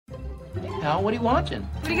Pal, what are you watching?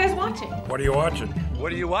 What are you guys watching? What are you watching?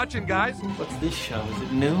 What are you watching, guys? What's this show? Is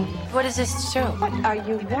it new? What is this show? What are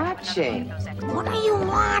you watching? What are you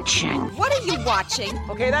watching? What are you watching?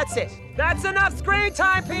 Okay, that's it. That's enough screen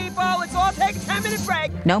time, people. Let's all take a 10-minute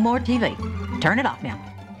break. No more TV. Turn it off now.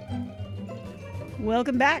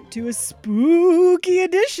 Welcome back to a spooky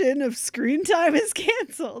edition of Screen Time is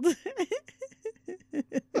Cancelled.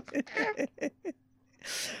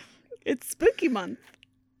 It's spooky month.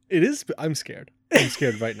 It is. I'm scared. I'm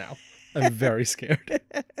scared right now. I'm very scared.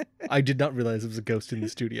 I did not realize there was a ghost in the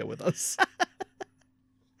studio with us.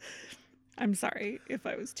 I'm sorry if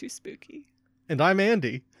I was too spooky. And I'm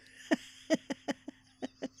Andy.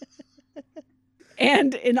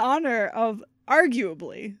 And in honor of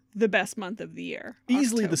arguably the best month of the year.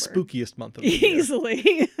 Easily October. the spookiest month of the year.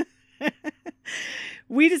 Easily.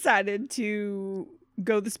 We decided to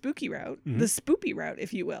go the spooky route, the spoopy route,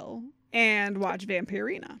 if you will, and watch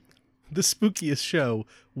Vampirina. The spookiest show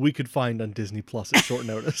we could find on Disney Plus at short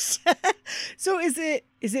notice. So is it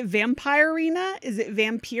Vampirina? Is it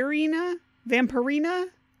Vampirina? Vampirina?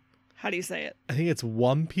 How do you say it? I think it's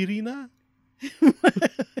Wampirina.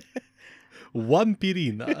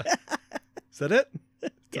 Wampirina. Is that it?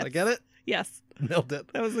 Did I get it? Yes. Nailed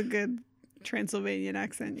it. That was a good Transylvanian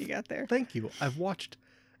accent you got there. Thank you.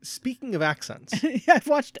 Speaking of accents, I've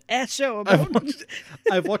watched a show about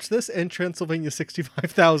I've watched this and Transylvania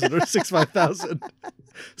 65,000 or 65,000.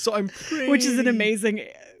 So I'm pretty... Which is an amazing,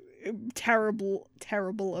 terrible,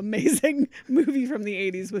 amazing movie from the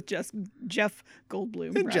 80s with Jeff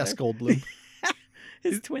Goldblum. And Jess Goldblum.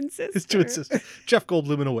 His twin sister. His twin sister. Jeff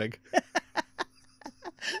Goldblum in a wig.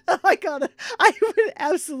 Oh my God. I would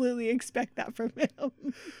absolutely expect that from him.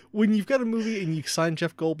 When you've got a movie and you sign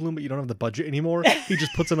Jeff Goldblum, but you don't have the budget anymore, he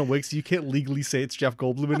just puts on a wig so you can't legally say it's Jeff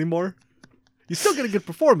Goldblum anymore. You still get a good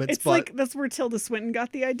performance, It's but... like, that's where Tilda Swinton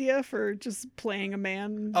got the idea for just playing a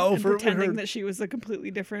man and for pretending her... that she was a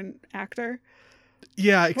completely different actor.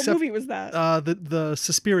 Yeah, What except... movie was that? The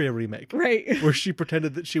Suspiria remake. Right. Where she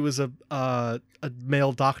pretended that she was a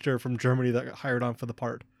male doctor from Germany that got hired on for the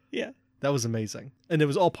part. Yeah. That was amazing. And it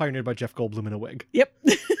was all pioneered by Jeff Goldblum in a wig. Yep.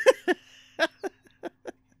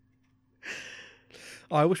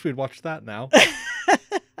 Oh, I wish we'd watched that now.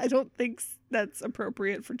 I don't think that's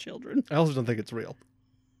appropriate for children. I also don't think it's real.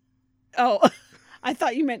 Oh, I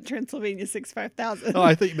thought you meant Transylvania 65,000. Oh,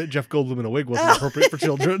 I thought you meant Jeff Goldblum in a wig wasn't appropriate for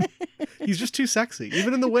children. He's just too sexy.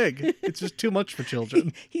 Even in the wig, it's just too much for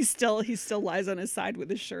children. He still lies on his side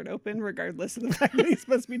with his shirt open, regardless of the fact that he's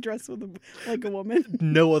supposed to be dressed like a woman.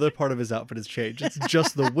 No other part of his outfit has changed. It's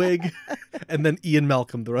just the wig and then Ian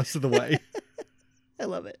Malcolm the rest of the way. I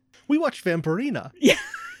love it. We watched Vampirina,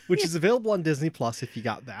 which is available on Disney Plus if you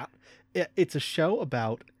got that. It's a show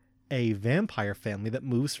about a vampire family that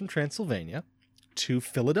moves from Transylvania to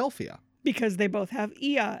Philadelphia. Because they both have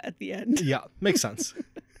Ia at the end. Yeah, makes sense.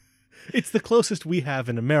 It's the closest we have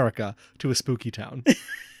in America to a spooky town.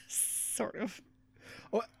 Sort of.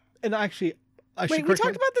 Oh, and actually, Wait, we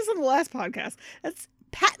talked about this on the last podcast. That's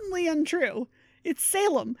patently untrue. It's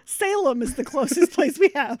Salem. Salem is the closest place we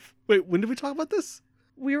have. Wait, when did we talk about this?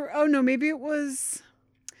 Maybe it was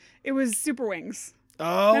Super Wings.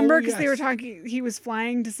 Oh, remember? Because they were talking, he was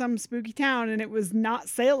flying to some spooky town and it was not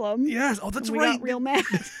Salem. Yes. Oh, that's and right. We got real mad.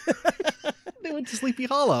 They went to Sleepy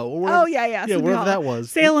Hollow. Or wherever, yeah. Yeah, Sleepy wherever Hollow. that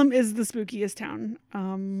was. Salem is the spookiest town.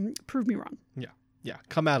 Prove me wrong. Yeah.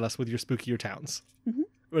 Come at us with your spookier towns. Mm-hmm.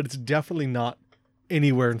 But it's definitely not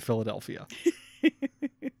anywhere in Philadelphia. I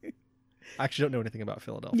actually don't know anything about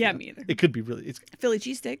Philadelphia. Yeah, me either. It could be really... Philly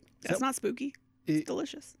cheesesteak. That's not spooky. It's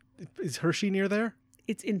delicious. Is Hershey near there?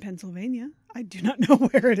 It's in Pennsylvania. I do not know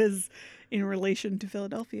where it is in relation to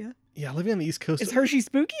Philadelphia. Yeah, living on the East Coast. Is Hershey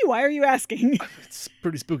spooky? Why are you asking? It's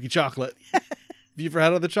pretty spooky chocolate. Have you ever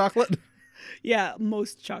had other chocolate? Yeah,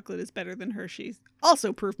 most chocolate is better than Hershey's.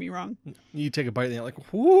 Also, prove me wrong. You take a bite and you're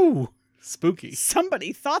like, whoo, spooky.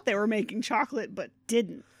 Somebody thought they were making chocolate, but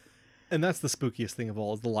didn't. And that's the spookiest thing of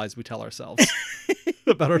all, is the lies we tell ourselves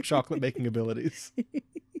about our chocolate making abilities.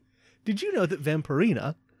 Did you know that Vampirina,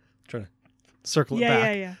 I'm trying to circle it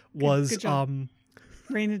back, was good job.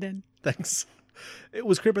 Rein it in. Thanks. It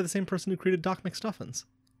was created by the same person who created Doc McStuffins.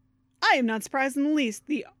 I am not surprised in the least.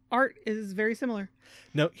 The art is very similar.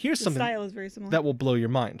 Now, here's the something style is very similar. that will blow your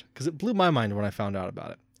mind, because it blew my mind when I found out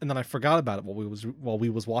about it, and then I forgot about it while we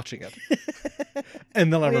was watching it,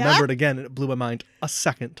 and then I remembered again, and it blew my mind a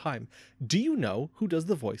second time. Do you know who does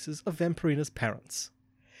the voices of Vampirina's parents?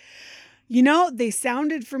 You know, they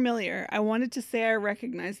sounded familiar. I wanted to say I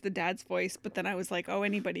recognized the dad's voice, but then I was like, oh,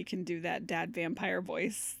 anybody can do that dad vampire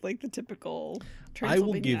voice, like the typical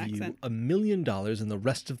Transylvania accent. I will give you $1 million in the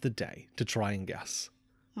rest of the day to try and guess.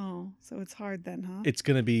 Oh, so it's hard then, huh? It's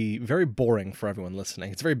going to be very boring for everyone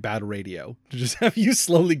listening. It's very bad radio to just have you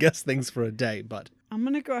slowly guess things for a day, but I'm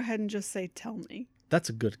going to go ahead and just say tell me. that's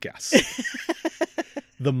a good guess.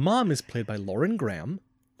 The mom is played by Lauren Graham,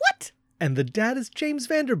 What? and the dad is James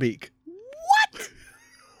Vanderbeek. What?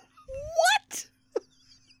 What?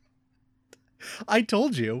 I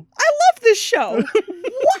told you. I love this show.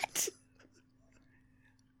 What?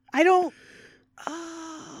 I don't...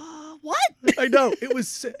 what? I know. It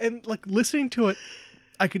was, and like listening to it,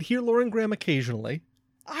 I could hear Lauren Graham occasionally.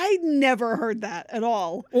 I never heard that at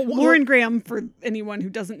all. Well, Lauren Graham, for anyone who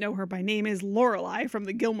doesn't know her by name, is Lorelai from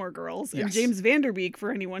the Gilmore Girls. And Yes. James Vanderbeek,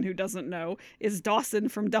 for anyone who doesn't know, is Dawson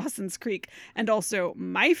from Dawson's Creek. And also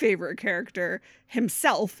my favorite character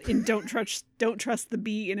himself in Don't Trust the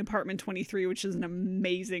Bee in Apartment 23, which is an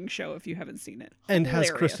amazing show if you haven't seen it. And has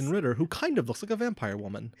Hilarious. Kristen Ritter, who kind of looks like a vampire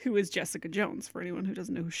woman. Who is Jessica Jones, for anyone who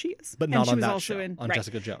doesn't know who she is. But And not she on was that also show, in, on right,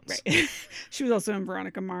 Jessica Jones. Right. She was also in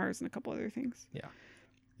Veronica Mars and a couple other things. Yeah.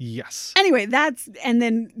 Yes. Anyway, and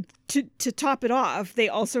then to top it off, they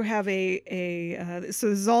also have so this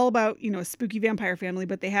is all about, a spooky vampire family,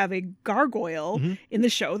 but they have a gargoyle in the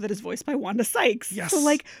show that is voiced by Wanda Sykes. Yes. So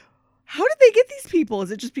like, how did they get these people? Is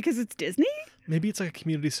it just because it's Disney? Maybe it's like a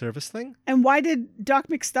community service thing. And why did Doc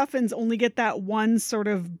McStuffins only get that one sort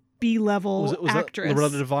of B-level Was actress? that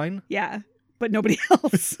Loretta Devine? Yeah, but nobody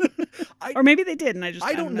else. Or maybe they did, and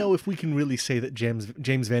I don't know if we can really say that James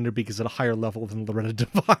Vanderbeek is at a higher level than Loretta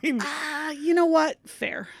Devine. You know what?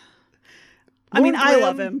 Fair. I mean, Lauren I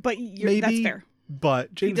love Graham, him, but that's maybe, fair.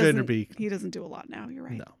 But James He doesn't- Vanderbeek, He doesn't do a lot now. You're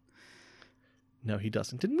right. no, he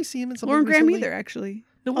doesn't. Didn't we see him in something Lauren Graham recently? either, actually.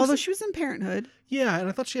 No, Although wasn't- she was in Parenthood. Yeah, and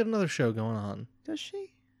I thought she had another show going on. Does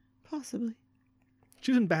she? Possibly.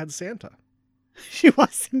 She was in Bad Santa. She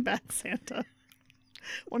was in Bad Santa.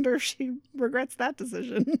 Wonder if she regrets that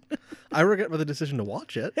decision. I regret the decision to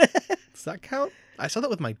watch it. Does that count? I saw that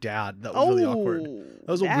with my dad. That was really awkward.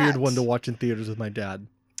 That was a weird one to watch in theaters with my dad.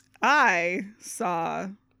 I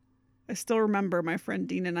still remember my friend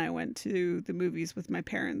Dean and I went to the movies with my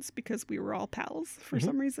parents because we were all pals for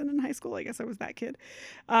some reason in high school. I guess I was that kid.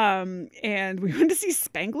 And we went to see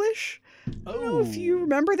Spanglish. I don't know if you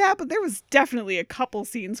remember that, but there was definitely a couple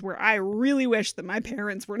scenes where I really wish that my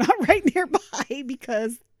parents were not right nearby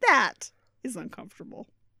because that is uncomfortable.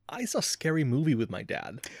 I saw Scary Movie with my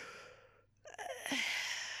dad.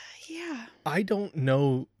 Yeah. I don't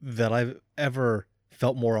know that I've ever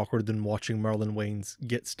felt more awkward than watching Marlon Wayans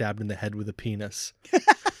get stabbed in the head with a penis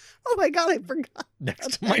Oh my God, I forgot.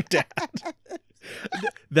 next to my dad.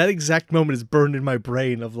 That exact moment is burned in my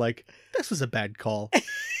brain of like, this was a bad call.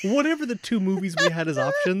 Whatever the two movies we had as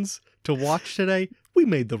options to watch today, we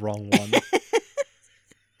made the wrong one.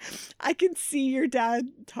 I could see your dad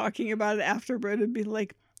talking about it afterward and be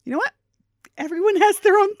like, you know what? Everyone has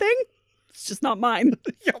their own thing. It's just not mine.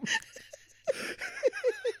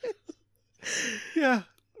 Yeah.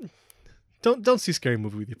 Don't see Scary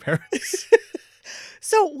Movie with your parents.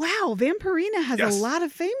 So, wow, Vampirina has Yes. a lot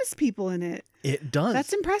of famous people in it. It does.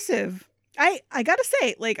 That's impressive. I gotta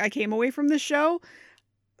say, like, I came away from this show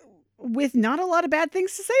with not a lot of bad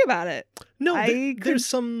things to say about it. No, I there's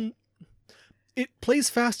some... It plays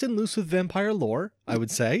fast and loose with vampire lore, I would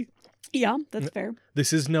say. Yeah, that's fair.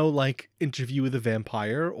 This is no, like, Interview with a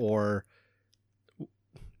Vampire or...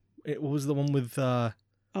 What was the one with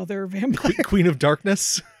Other vampire. Queen of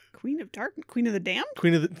Darkness? Queen of the Damned?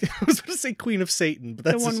 Queen of the... I was going to say Queen of Satan, but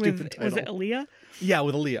that's The a one stupid with, title. was it Aaliyah? Yeah,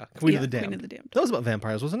 with Aaliyah. Queen of Yeah, the Damned. Queen of the Damned. That was about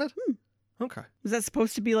vampires, wasn't it? Okay. Was that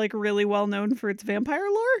supposed to be, like, really well known for its vampire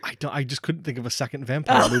lore? I just couldn't think of a second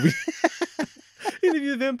vampire movie.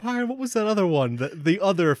 Interview with the Vampire. What was that other one? The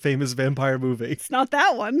other famous vampire movie. It's not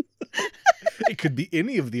that one. It could be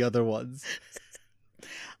any of the other ones.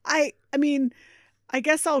 I mean, I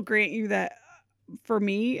guess I'll grant you that for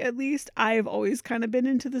me, at least, I've always kind of been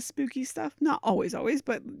into the spooky stuff. Not always,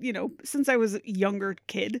 but, since I was a younger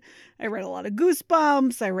kid, I read a lot of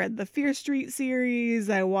Goosebumps. I read the Fear Street series.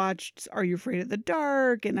 I watched Are You Afraid of the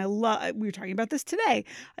Dark? And we were talking about this today.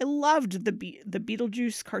 I loved the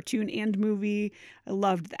Beetlejuice cartoon and movie. I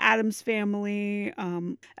loved the Addams Family.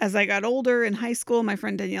 As I got older in high school, my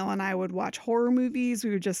friend Danielle and I would watch horror movies. We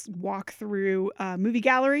would just walk through a movie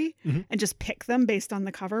gallery and just pick them based on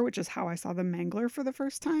the cover, which is how I saw The Mangler for the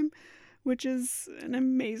first time, which is an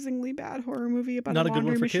amazingly bad horror movie about Not a a good one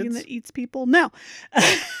laundry for machine kids? that eats people. No,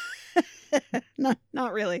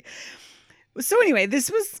 not really. So anyway, this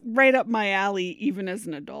was right up my alley, even as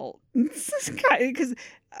an adult. Because,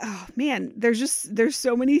 oh man, there's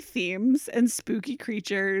so many themes and spooky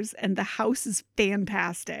creatures, and the house is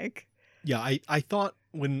fantastic. Yeah, I thought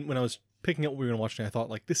when I was picking up what we were going to watch today, I thought,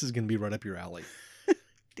 like, this is going to be right up your alley.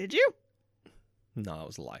 Did you? No, that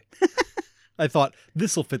was a lie. I thought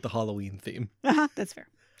this will fit the Halloween theme. That's fair.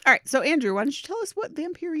 All right. So, Andrew, why don't you tell us what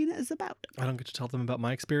Vampirina is about? I don't get to tell them about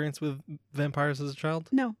my experience with vampires as a child?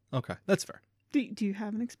 No. Okay, that's fair. Do you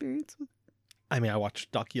have an experience with? I mean, I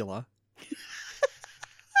watched Dracula.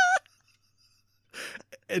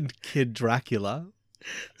 And Kid Dracula.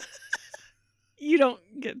 You don't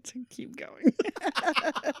get to keep going.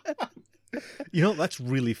 You know, that's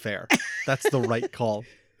really fair. That's the right call.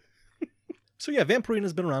 So yeah,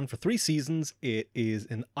 Vampirina's been around for 3 seasons. It is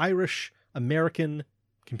an Irish-American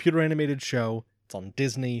computer animated show. It's on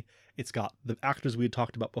Disney. It's got the actors we had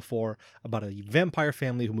talked about before, about a vampire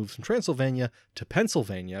family who moves from Transylvania to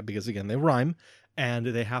Pennsylvania, because again, they rhyme, and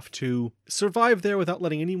they have to survive there without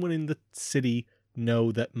letting anyone in the city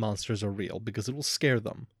know that monsters are real, because it will scare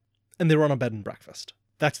them. And they run a bed and breakfast.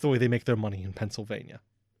 That's the way they make their money in Pennsylvania.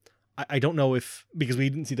 I don't know if, because we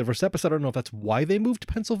didn't see the first episode, I don't know if that's why they moved to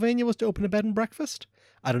Pennsylvania, was to open a bed and breakfast.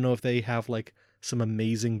 I don't know if they have like some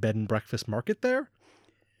amazing bed and breakfast market there.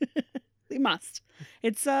 They must.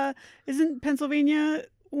 It's isn't Pennsylvania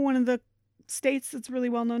one of the states that's really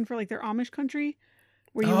well known for like their Amish country,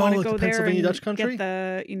 where you want to go there Pennsylvania and Dutch country?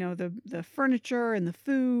 get the furniture and the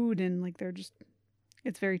food, and like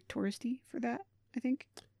it's very touristy for that, I think.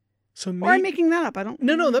 So Or I'm making that up. I don't.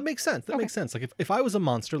 No, that makes sense. That Okay. makes sense. Like if I was a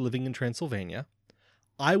monster living in Transylvania,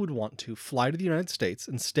 I would want to fly to the United States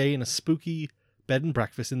and stay in a spooky bed and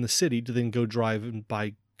breakfast in the city to then go drive and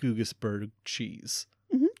buy Gugisberg cheese.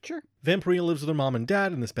 Sure. Vampirina lives with her mom and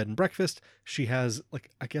dad in this bed and breakfast. She has, like,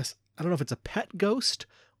 I guess, I don't know if it's a pet ghost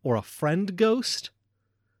or a friend ghost,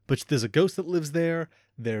 but there's a ghost that lives there.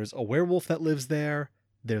 There's a werewolf that lives there.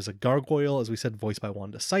 There's a gargoyle, as we said, voiced by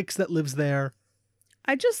Wanda Sykes, that lives there.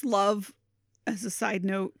 I just love, as a side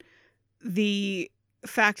note, the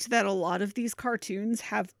fact that a lot of these cartoons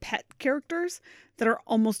have pet characters that are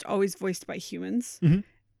almost always voiced by humans, Mhm.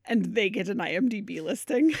 and they get an IMDb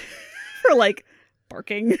listing for like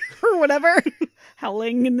barking or whatever,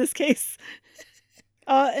 howling in this case.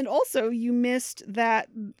 And also, you missed that,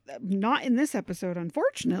 not in this episode,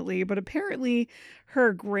 unfortunately, but apparently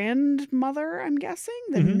her grandmother, I'm guessing,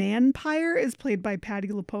 the Mhm. Nanpire, is played by Patti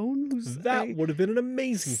LuPone, who's That would have been an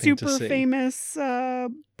amazing thing to super see. famous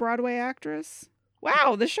Broadway actress.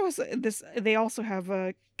 Wow, this show is this. They also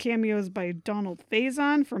have cameos by Donald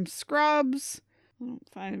Faison from Scrubs.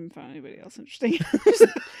 I haven't found anybody else interesting.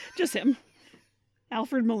 just him.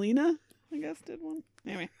 Alfred Molina, I guess, did one.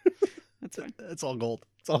 Anyway, that's fine. It's all gold.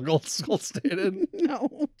 It's all gold stated.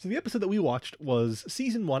 No. So the episode that we watched was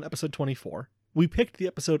season 1, episode 24. We picked the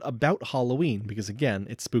episode about Halloween because, again,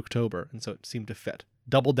 it's Spooktober, and so it seemed to fit.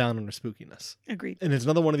 Double down on our spookiness. Agreed. And it's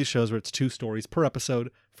another one of these shows where it's 2 stories per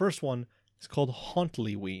episode. First one is called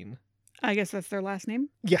Hauntleyween. I guess that's their last name.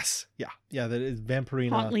 Yes. Yeah, that is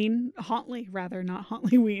Vampirina. Hauntley, rather, not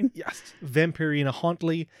Hauntlyween. Yes. Vampirina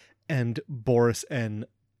Hauntley and Boris and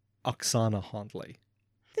Oksana Hauntley.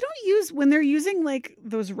 They don't use, when they're using like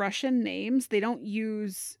those Russian names, they don't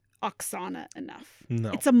use Oksana enough.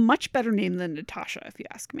 No. It's a much better name than Natasha, if you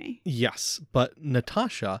ask me. Yes, but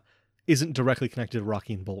Natasha isn't directly connected to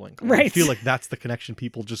Rocky and Bullwinkle. I Right. feel like that's the connection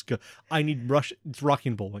people just go, I need it's Rocky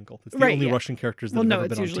and Bullwinkle. It's the Right, only yeah. Russian characters that Well, have no, ever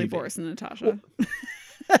it's been on usually TV. Boris and Natasha.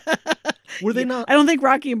 Were they not? I don't think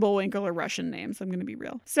Rocky and Bullwinkle are Russian names. I'm going to be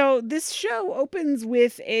real. So this show opens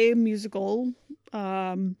with a musical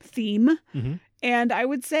theme. Mhm. And I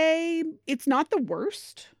would say it's not the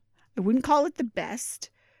worst. I wouldn't call it the best,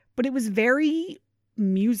 but it was very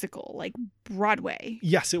musical, like Broadway.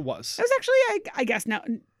 Yes, it was. It was actually, I guess now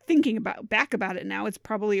thinking back about it now, it's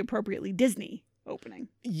probably appropriately Disney opening.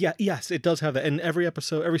 Yeah, yes, it does have that. And every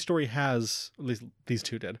episode, every story has, at least these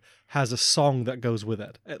 2 did, has a song that goes with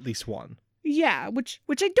it, at least one. Yeah, which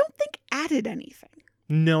I don't think added anything.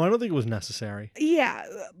 No, I don't think it was necessary. Yeah,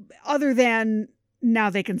 other than now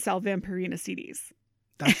they can sell Vampirina CDs.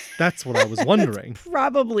 That's what I was wondering. That's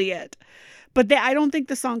probably it. But I don't think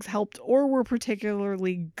the songs helped or were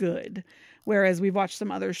particularly good. Whereas we've watched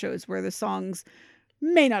some other shows where the songs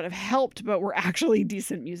may not have helped, but were actually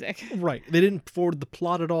decent music. Right. They didn't forward the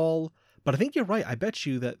plot at all. But I think you're right. I bet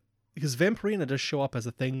you that, because Vampirina does show up as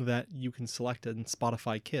a thing that you can select in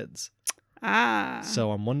Spotify Kids. Ah.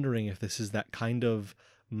 So I'm wondering if this is that kind of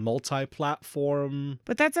multi-platform.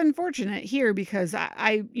 But that's unfortunate here because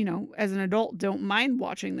I, as an adult, don't mind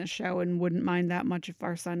watching this show and wouldn't mind that much if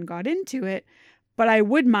our son got into it. But I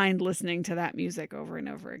would mind listening to that music over and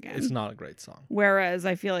over again. It's not a great song. Whereas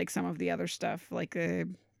I feel like some of the other stuff, like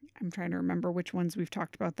I'm trying to remember which ones we've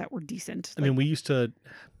talked about that were decent. I mean, we used to,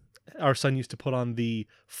 our son used to put on the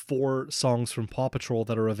 4 songs from Paw Patrol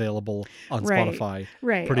that are available on Right. Spotify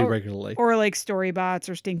Right. pretty or, regularly. or like Storybots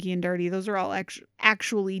or Stinky and Dirty. Those are all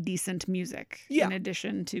actually decent music Yeah. in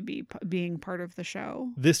addition to being part of the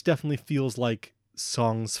show. This definitely feels like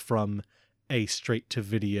songs from a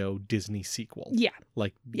straight-to-video Disney sequel. Yeah.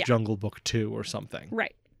 Like Yeah. Jungle Book 2 or something,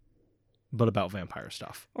 Right. but about vampire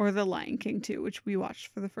stuff. Or The Lion King 2, which we watched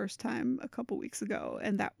for the first time a couple weeks ago.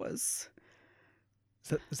 And that was...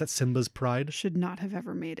 Is that Simba's Pride? should not have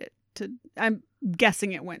ever made it to... I'm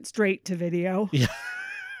guessing it went straight to video. Yeah.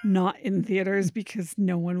 Not in theaters because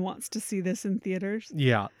no one wants to see this in theaters.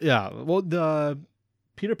 Yeah. Well, the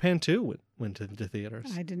Peter Pan 2 went into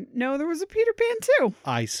theaters. I didn't know there was a Peter Pan 2.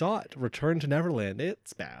 I saw it. Return to Neverland.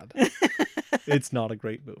 It's bad. It's not a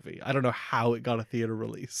great movie. I don't know how it got a theater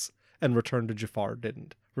release. And Return to Jafar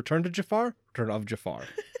didn't. Return to Jafar? Return of Jafar.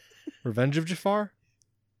 Revenge of Jafar?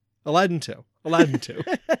 Aladdin 2. Aladdin 2.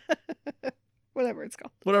 Whatever it's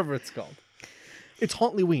called. Whatever it's called. It's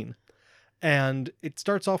Hauntleyween. And it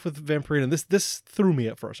starts off with Vampirina. This threw me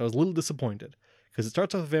at first. I was a little disappointed. Because it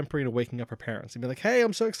starts off with Vampirina waking up her parents and be like, hey,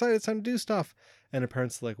 I'm so excited. It's time to do stuff. And her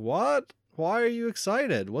parents are like, what? Why are you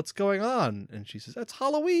excited? What's going on? And she says, it's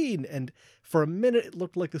Halloween. And for a minute, it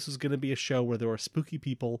looked like this was going to be a show where there were spooky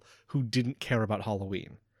people who didn't care about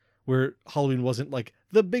Halloween. Where Halloween wasn't like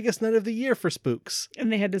the biggest night of the year for spooks.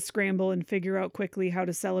 And they had to scramble and figure out quickly how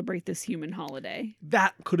to celebrate this human holiday.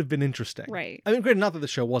 That could have been interesting. Right. I mean, granted, not that the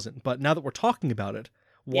show wasn't, but now that we're talking about it,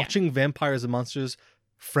 watching vampires and monsters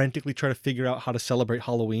frantically try to figure out how to celebrate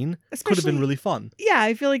Halloween could have been really fun. Yeah,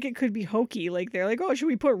 I feel like it could be hokey. Like they're like, oh, should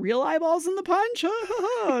we put real eyeballs in the punch?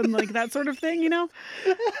 And like that sort of thing, you know?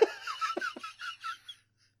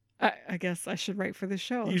 I guess I should write for the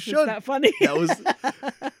show. You Is should. that funny? That was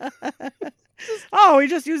Oh, we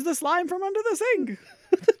just used the slime from under the sink.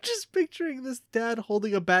 just picturing this dad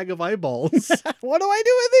holding a bag of eyeballs. What do I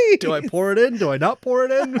do with these? Do I pour it in? Do I not pour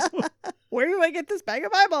it in? Where do I get this bag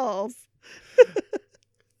of eyeballs?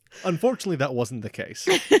 Unfortunately, that wasn't the case.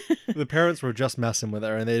 The parents were just messing with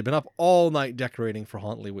her, and they had been up all night decorating for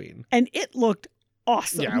Hauntleyween. And it looked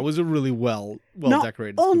awesome. Yeah, it was a really well Not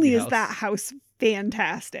decorated. only spooky is house. that house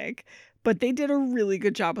fantastic, but they did a really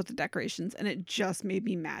good job with the decorations, and it just made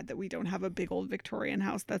me mad that we don't have a big old Victorian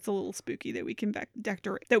house that's a little spooky that we can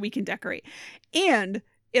decorate. And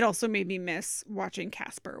it also made me miss watching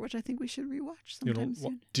Casper, which I think we should rewatch You sometime know,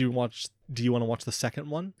 soon. do you want to watch the second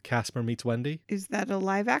one, Casper Meets Wendy? Is that a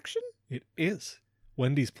live action? It is.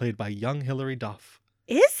 Wendy's played by young Hilary Duff.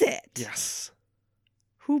 Is it? Yes.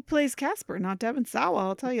 Who plays Casper? Not Devin Sawa,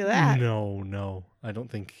 I'll tell you that. No. I don't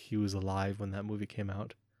think he was alive when that movie came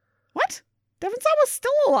out. What? Devin Sawa's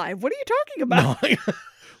still alive. What are you talking about? No.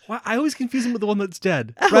 Why? I always confuse him with the one that's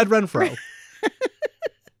dead. Oh, Brad Renfro.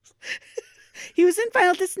 He was in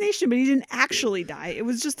Final Destination, but he didn't actually die. It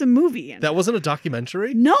was just a movie. And That wasn't a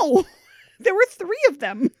documentary? no, there were 3 of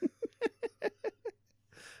them. I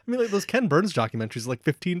mean, like those Ken Burns documentaries, like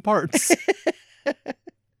 15 parts.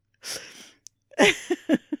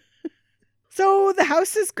 So the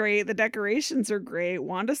house is great. The decorations are great.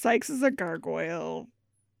 Wanda Sykes is a gargoyle.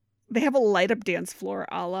 They have a light up dance floor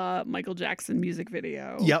a la Michael Jackson music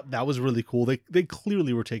video. Yep, that was really cool. They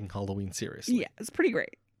clearly were taking Halloween seriously. Yeah, it's pretty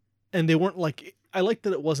great. And they weren't like, I like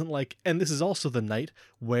that it wasn't like, and this is also the night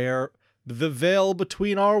where the veil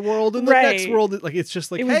between our world and the next Right. world, like it's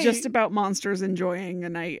just like, It was hey, just about monsters enjoying a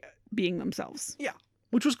night being themselves. yeah,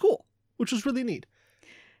 which was cool, which was really neat.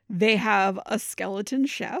 They have a skeleton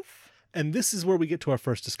chef. And this is where we get to our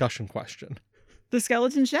first discussion question. The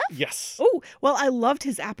skeleton chef? Yes. Oh, well, I loved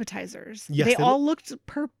his appetizers. Yes, they they all looked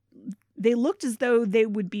they looked as though they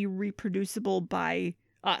would be reproducible by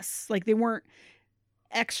us. Like they weren't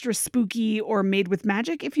extra spooky or made with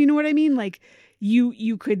magic, if you know what I mean. Like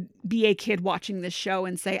you could be a kid watching this show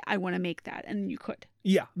and say, I want to make that, and you could.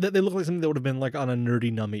 Yeah, they look like something that would have been like on a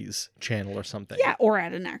Nerdy Nummies channel or something. Yeah, or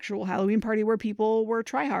at an actual Halloween party where people were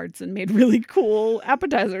tryhards and made really cool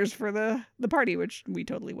appetizers for the party, which we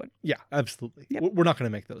totally would. Yeah, absolutely. Yep. We're not going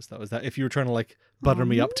to make those though. Is that if you were trying to like butter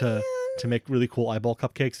me up to make really cool eyeball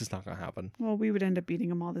cupcakes, it's not going to happen. Well, we would end up eating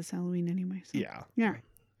them all this Halloween anyway. So. Yeah. Yeah.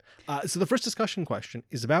 So the first discussion question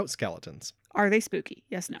is about skeletons. Are they spooky?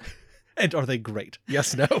 Yes, no. And are they great?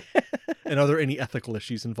 Yes, no. And are there any ethical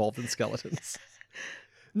issues involved in skeletons?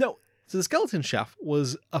 No. So the skeleton chef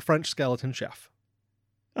was a French skeleton chef.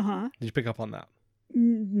 Uh-huh. Did you pick up on that?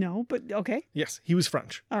 No, but okay. Yes, he was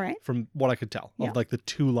French, All right. from what I could tell, Yeah. of like the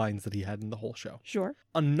 2 lines that he had in the whole show. Sure.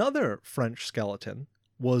 Another French skeleton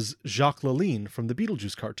was Jacques Laline from the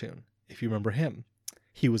Beetlejuice cartoon, if you remember him.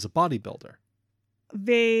 He was a bodybuilder.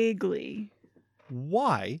 Vaguely.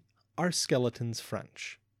 Why are skeletons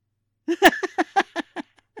French?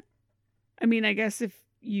 I mean, I guess if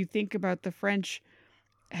you think about the French,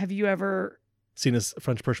 have you ever Seen as a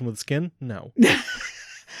French person with skin? No.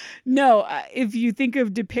 No, if you think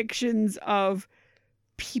of depictions of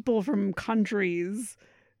people from countries,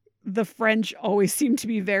 the French always seem to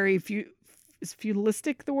be very is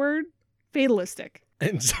feudalistic the word? Fatalistic.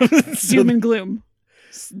 And so Doom and gloom.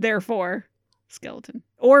 Therefore, skeleton.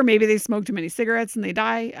 Or maybe they smoke too many cigarettes and they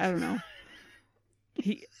die. I don't know.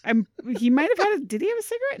 He might have had did he have a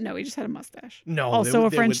cigarette? No, he just had a mustache. No. Also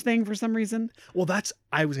a French thing for some reason. Well,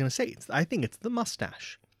 I was going to say, I think it's the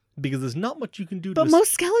mustache. Because there's not much you can do to But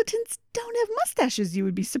most skeletons don't have mustaches, you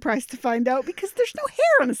would be surprised to find out, because there's no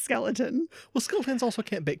hair on a skeleton. Well, skeletons also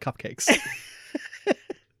can't bake cupcakes.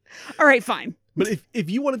 All right, fine. But if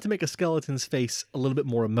you wanted to make a skeleton's face a little bit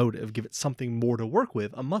more emotive, give it something more to work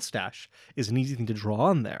with, a mustache is an easy thing to draw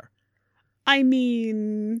on there. I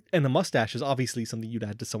mean, And a mustache is obviously something you'd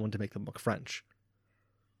add to someone to make them look French.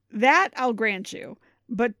 that I'll grant you.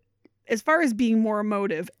 But as far as being more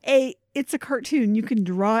emotive, A, it's a cartoon. You can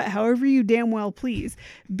draw it however you damn well please.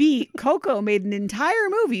 B, Coco made an entire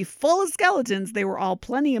movie full of skeletons. They were all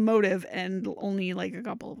plenty emotive, and only like a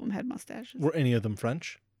couple of them had mustaches. Were any of them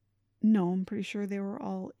French? No, I'm pretty sure they were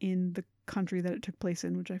all in the country that it took place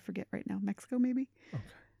in, which I forget right now. Mexico, maybe? Okay.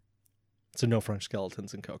 So no French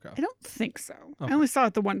skeletons in Coco. I don't think so. Okay. I only saw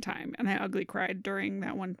it the one time, and I ugly cried during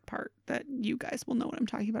that one part that you guys will know what I'm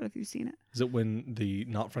talking about if you've seen it. Is it when the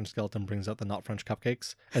not French skeleton brings out the not French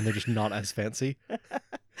cupcakes and they're just not as fancy?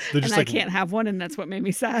 They're just And I can't have one, and that's what made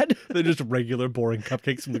me sad. They're just regular boring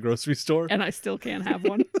cupcakes from the grocery store. And I still can't have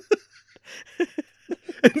one.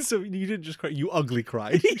 And so you didn't just cry, you ugly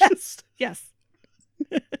cried. Yes. Yes.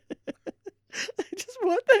 I just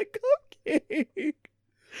want that cupcake.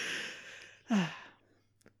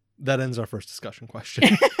 That ends our first discussion question.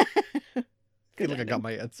 I feel like I got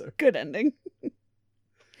my answer. Good ending.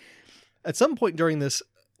 At some point during this,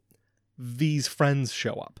 these friends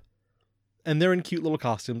show up. And they're in cute little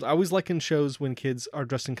costumes. I always like in shows when kids are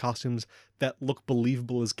dressed in costumes that look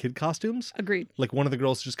believable as kid costumes. Agreed. Like one of the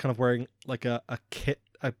girls is just kind of wearing like a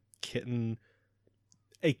kitten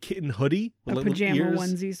hoodie with A little pajama ears.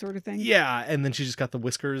 onesie sort of thing. Yeah, and then she's just got the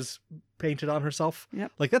whiskers painted on herself.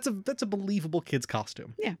 Yep. Like that's a believable kid's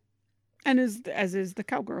costume. Yeah. And as is the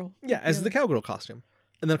cowgirl. Yeah, as Yeah. the cowgirl costume.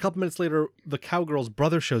 And then a couple minutes later, the cowgirl's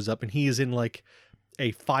brother shows up and he is in like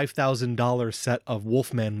a $5,000 set of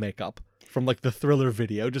Wolfman makeup from like the Thriller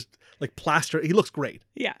video, just like plaster. He looks great,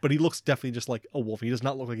 Yeah. but he looks definitely just like a wolf. He does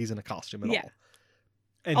not look like he's in a costume at Yeah. all.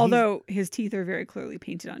 And Although his teeth are very clearly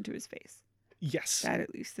painted onto his face. yes. That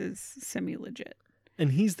at least is semi-legit.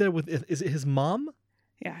 And he's there with, is it his mom?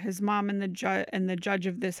 Yeah, his mom and the judge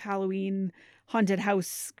of this Halloween haunted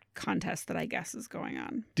house contest that I guess is going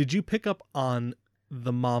on. Did you pick up on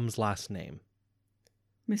the mom's last name?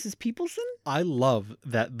 Mrs. Peopleson? I love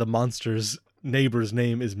that the monster's neighbor's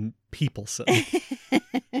name is Peopleson.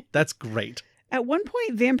 That's great. At one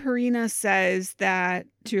point, Vampirina says that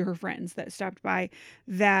to her friends that stopped by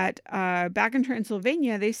that back in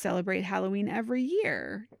Transylvania, they celebrate Halloween every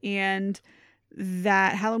year. And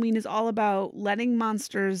that Halloween is all about letting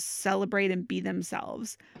monsters celebrate and be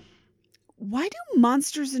themselves. Why do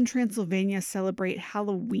monsters in Transylvania celebrate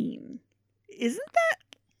Halloween? Isn't that...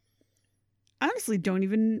 I honestly don't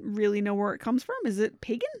even really know where it comes from. Is it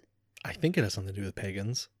pagan? I think it has something to do with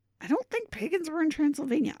pagans. I don't think pagans were in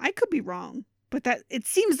Transylvania. I could be wrong. But that it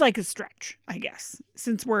seems like a stretch, I guess,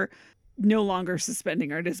 since we're no longer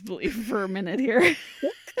suspending our disbelief for a minute here.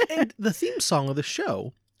 And the theme song of the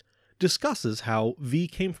show discusses how V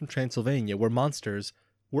came from Transylvania, where monsters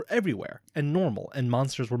were everywhere and normal, and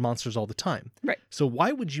monsters were monsters all the time. Right. So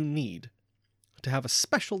why would you need to have a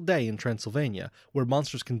special day in Transylvania where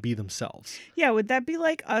monsters can be themselves? Yeah, would that be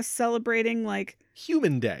like us celebrating like,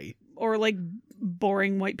 Human Day. or like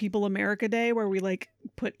boring white people America Day, where we like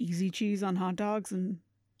put easy cheese on hot dogs and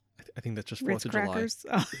I think that's just Ritz 4th of July. crackers?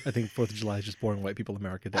 Oh. I think 4th of July is just boring white people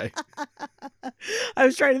America Day. I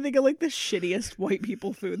was trying to think of like the shittiest white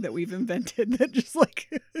people food that we've invented that just like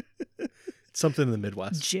Something in the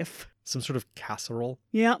Midwest. Jif. Some sort of casserole.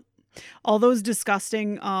 Yeah. All those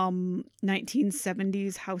disgusting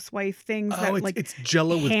 1970s housewife things that it's, like it's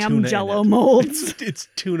Jello with ham tuna Jello in it. molds. It's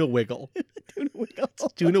tuna wiggle. Tuna wiggle.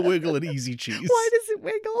 Tuna wiggle and easy cheese. Why does it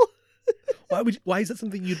wiggle? Why is that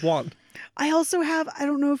something you'd want? I also have, I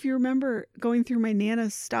don't know if you remember going through my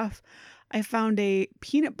Nana's stuff, I found a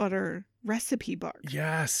peanut butter recipe book.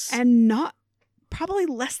 Yes. And not, probably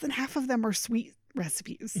less than half of them are sweet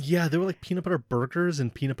recipes. Yeah, they were like peanut butter burgers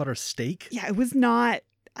and peanut butter steak. Yeah, it was not,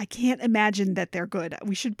 I can't imagine that they're good.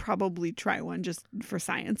 We should probably try one just for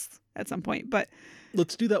science at some point. But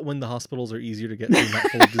Let's do that when the hospitals are easier to get to and not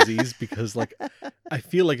full of disease, because like I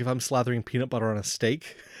feel like if I'm slathering peanut butter on a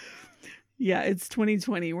steak, yeah, it's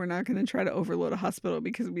 2020. We're not going to try to overload a hospital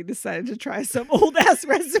because we decided to try some old ass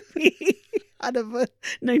recipe out of a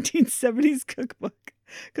 1970s cookbook.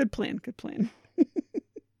 Good plan. Good plan.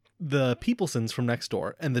 the Peoplesons from next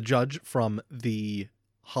door and the judge from the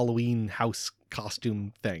Halloween house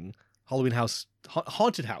costume thing, Halloween house,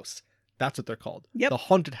 haunted house. That's what they're called. Yep. The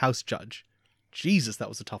haunted house judge. Jesus, that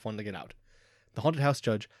was a tough one to get out. The haunted house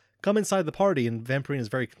judge come inside the party, and Vampirine is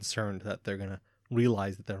very concerned that they're going to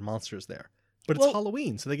realize that there are monsters there. But it's Well-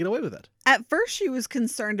 Halloween, so they get away with it. At first, she was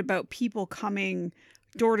concerned about people coming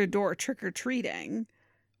door to door trick or treating,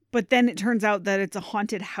 but then it turns out that it's a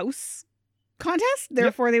haunted house contest.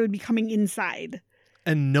 Therefore, they would be coming inside.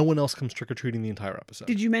 And no one else comes trick-or-treating the entire episode.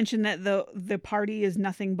 Did you mention that the party is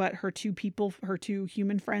nothing but her two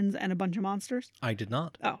human friends, and a bunch of monsters? I did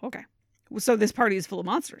not. Oh, okay. So this party is full of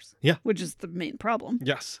monsters. Yeah. Which is the main problem.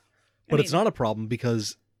 Yes. But it's not a problem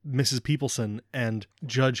because Mrs. Peopleson and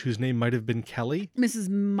Judge, whose name might have been Kelly. Mrs.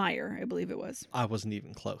 Meyer, I believe it was. I wasn't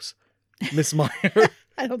even close. Miss Meyer.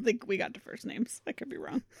 I don't think we got to first names. I could be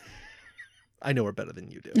wrong. I know her better than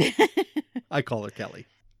you do. I call her Kelly.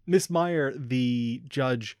 Miss Meyer, the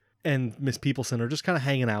judge, and Miss Peopleson are just kind of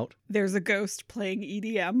hanging out. There's a ghost playing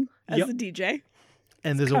EDM as Yep. a DJ.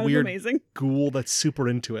 And there's Kind a of weird amazing. ghoul that's super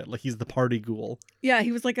into it. Like he's the party ghoul. Yeah,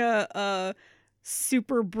 he was like a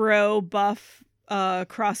super bro buff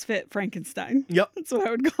CrossFit Frankenstein. Yep. That's what I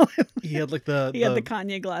would call him. He had like the He had the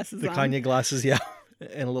Kanye glasses the on. Kanye glasses, yeah.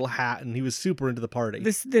 And a little hat, and he was super into the party.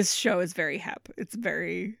 This show is very hip. It's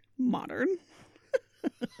very modern.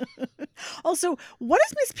 Also, what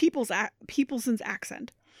is Miss Peopleson's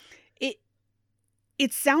accent?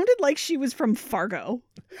 It sounded like she was from Fargo,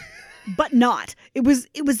 but not. It was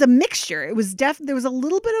a mixture. It was there was a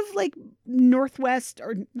little bit of like Midwest,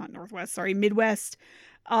 and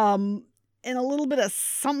a little bit of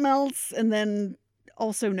something else, and then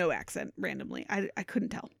also no accent randomly. I couldn't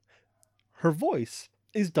tell. Her voice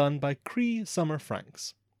is done by Cree Summer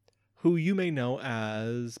Franks, who you may know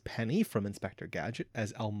as Penny from Inspector Gadget,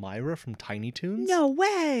 as Elmira from Tiny Toons. No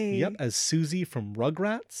way. Yep, as Susie from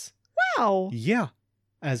Rugrats. Wow. Yeah.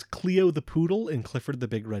 As Cleo the Poodle in Clifford the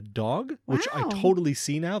Big Red Dog, which I Wow. totally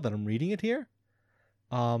see now that I'm reading it here.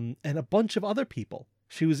 And a bunch of other people.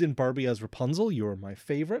 She was in Barbie as Rapunzel. You were my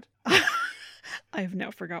favorite. I have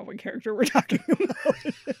now forgot what character we're talking about.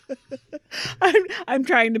 I'm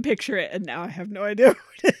trying to picture it, and now I have no idea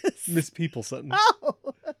who it is. Miss Peopleson. Oh.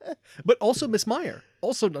 But also Miss Meyer,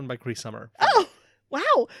 also done by Cree Summer. Oh,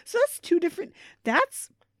 wow. So that's two different.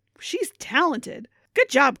 She's talented. Good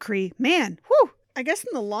job, Cree. Man, whew. I guess in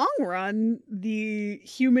the long run, the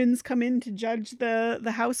humans come in to judge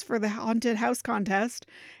the house for the haunted house contest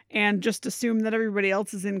and just assume that everybody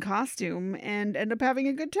else is in costume and end up having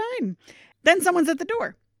a good time. Then someone's at the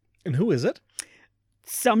door. And who is it?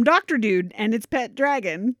 Some doctor dude and its pet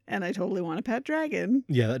dragon. And I totally want a pet dragon.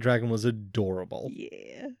 Yeah, that dragon was adorable.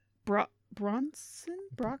 Yeah. Bronson?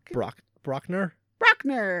 Brockner?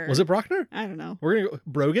 Brockner. Was it Brockner? I don't know. We're going to go.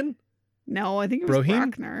 Brogan? No, I think it was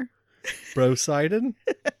Brohim? Brockner. Brosidon?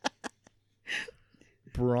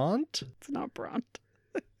 Bront? It's not Bront.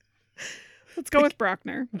 Let's go with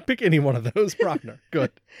Brockner. Pick any one of those. Brockner.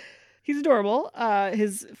 Good. He's adorable.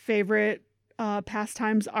 His favorite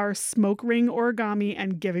pastimes are smoke ring origami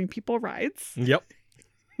and giving people rides. Yep.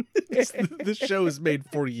 This show is made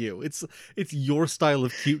for you. It's your style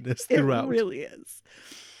of cuteness throughout. It really is.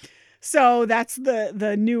 So that's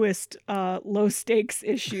the newest low stakes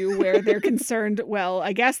issue where they're concerned, well,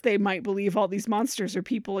 I guess they might believe all these monsters are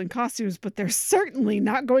people in costumes, but they're certainly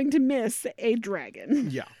not going to miss a dragon.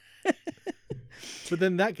 Yeah. But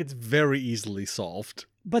then that gets very easily solved.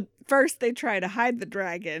 But first they try to hide the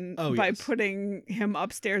dragon by yes. putting him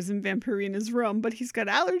upstairs in Vampirina's room, but he's got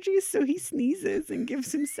allergies, so he sneezes and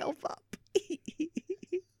gives himself up.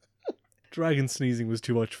 Dragon sneezing was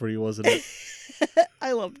too much for you, wasn't it?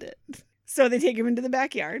 I loved it. So they take him into the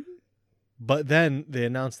backyard But then they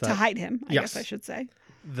announced that to hide him, I Yes. guess I should say.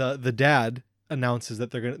 the dad announces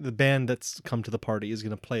that the band that's come to the party is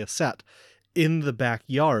gonna play a set in the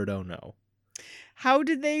backyard. Oh no. How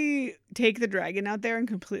did they take the dragon out there and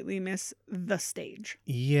completely miss the stage?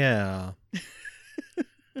 Yeah.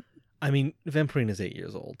 I mean, Vampirine is 8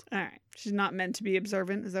 years old. All right. She's not meant to be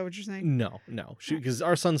observant. Is that what you're saying? No. Because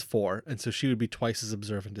our son's 4, and so she would be twice as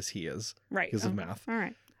observant as he is Right. because of okay. math. All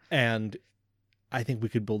right. And I think we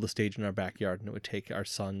could build a stage in our backyard, and it would take our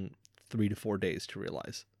son 3 to 4 days to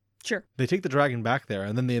realize. Sure. They take the dragon back there,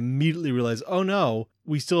 and then they immediately realize, oh no,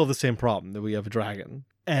 we still have the same problem, that we have a dragon.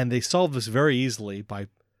 And they solve this very easily by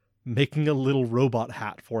making a little robot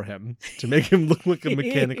hat for him to make him look like a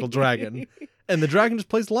mechanical dragon. And the dragon just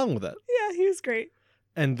plays along with it. Yeah, he was great.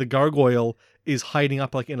 And the gargoyle is hiding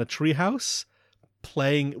up like in a treehouse,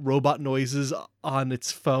 playing robot noises on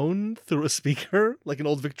its phone through a speaker, like an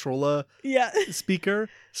old Victrola Yeah. speaker,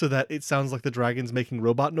 so that it sounds like the dragon's making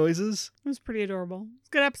robot noises. It was pretty adorable. It's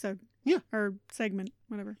a good episode. Yeah. Or segment,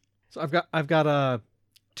 whatever. So I've got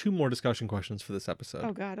 2 more discussion questions for this episode.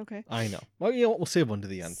 Oh, God. Okay. I know. Well, you know what? We'll save one to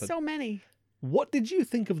the end. But So many. what did you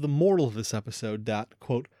think of the moral of this episode that,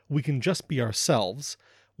 quote, we can just be ourselves,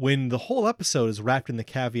 when the whole episode is wrapped in the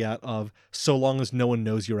caveat of so long as no one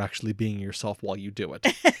knows you're actually being yourself while you do it?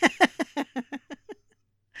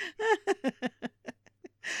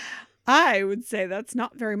 I would say that's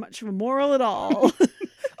not very much of a moral at all.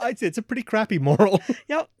 I'd say it's a pretty crappy moral.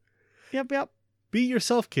 Yep. Be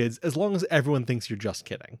yourself, kids, as long as everyone thinks you're just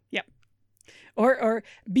kidding. Or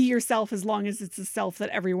be yourself as long as it's a self that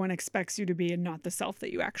everyone expects you to be and not the self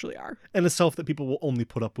that you actually are. And a self that people will only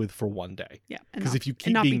put up with for one day. Yeah. 'Cause if you keep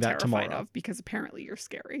and not being be that terrified tomorrow- of, because apparently you're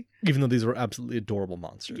scary. Even though these are absolutely adorable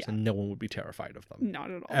monsters, Yeah. and no one would be terrified of them. Not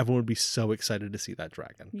at all. Everyone would be so excited to see that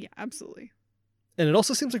dragon. Yeah, absolutely. And it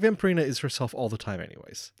also seems like Vampirina is herself all the time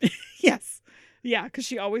anyways. Yes. Yeah, because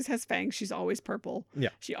she always has fangs. She's always purple. Yeah.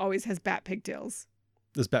 She always has bat pigtails.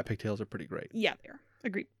 Those bat pigtails are pretty great. Yeah, they are.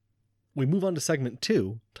 Agreed. We move on to segment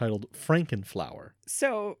 2, titled Frankenflower.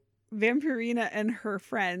 So Vampirina and her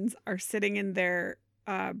friends are sitting in their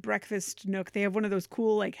breakfast nook. They have one of those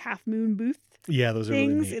cool like half moon booth Yeah, those are really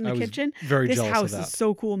things neat. in the I was kitchen. very This jealous house of that. is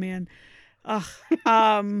so cool, man. Ugh.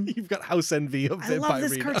 You've got house envy of I Vampirina. love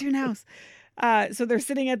this cartoon house. So they're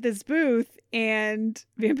sitting at this booth, and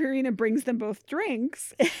Vampirina brings them both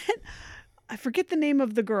drinks. And I forget the name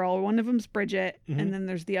of the girl. One of them's Bridget, Mhm. and then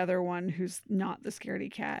there's the other one who's not the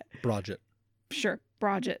scaredy cat. Brodget. Sure,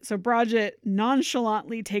 Brodget. So Brodget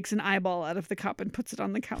nonchalantly takes an eyeball out of the cup and puts it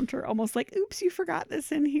on the counter, almost like, oops, you forgot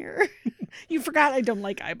this in here. You forgot I don't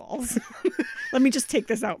like eyeballs. Let me just take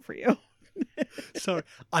this out for you. Sorry,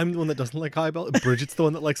 I'm the one that doesn't like eyeballs. Bridget's the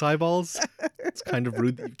one that likes eyeballs. It's kind of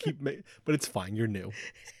rude that you keep but it's fine, you're new.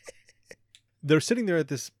 They're sitting there at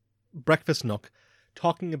this breakfast nook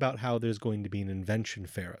talking about how there's going to be an invention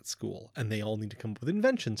fair at school, and they all need to come up with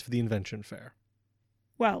inventions for the invention fair.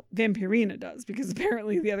 Well, Vampirina does, because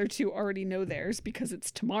apparently the other two already know theirs because it's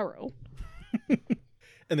tomorrow.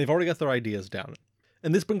 And they've already got their ideas down.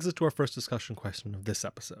 And this brings us to our first discussion question of this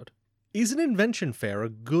episode. Is an invention fair a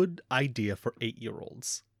good idea for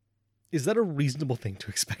 8-year-olds? Is that a reasonable thing to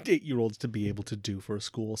expect 8-year-olds to be able to do for a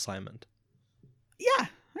school assignment? Yeah,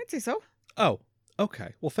 I'd say so. Oh,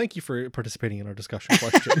 okay. Well, thank you for participating in our discussion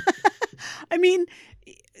question. I mean,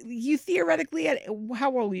 you theoretically, at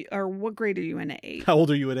how old are you, or what grade are you in at 8? How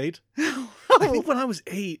old are you at 8? I think when I was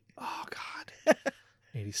 8, oh God.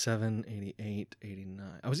 87, 88,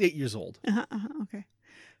 89. I was 8 years old. Okay.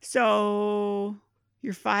 So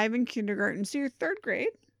you're 5 in kindergarten, so you're 3rd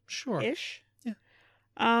grade-ish. Sure. Yeah.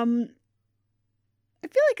 I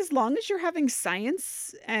feel like as long as you're having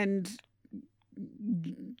science and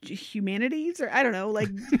humanities, or I don't know, like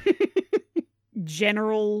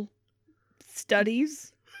general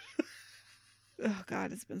studies. Oh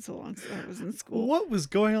God, it's been so long since I was in school. What was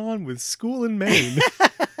going on with school in Maine?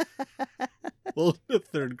 Well,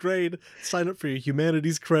 3rd grade, sign up for your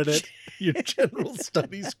humanities credit, your general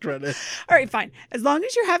studies credit. All right, fine. As long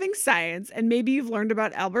as you're having science and maybe you've learned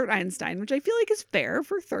about Albert Einstein, which I feel like is fair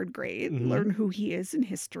for 3rd grade, Mhm. learn who he is in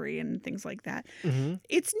history and things like that. Mm-hmm.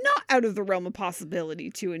 It's not out of the realm of possibility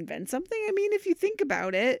to invent something. I mean, if you think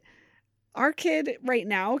about it, our kid right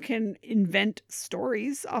now can invent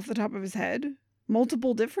stories off the top of his head,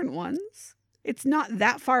 multiple different ones. It's not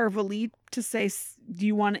that far of a leap to say, do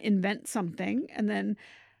you want to invent something and then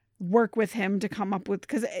work with him to come up with,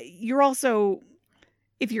 because you're also,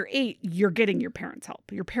 if you're 8, you're getting your parents'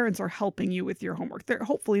 help. Your parents are helping you with your homework. They're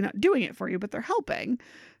hopefully not doing it for you, but they're helping.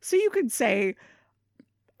 So you could say,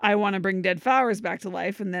 I want to bring dead flowers back to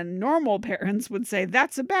life. And then normal parents would say,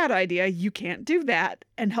 that's a bad idea. You can't do that,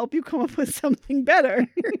 and help you come up with something better.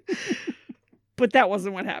 But that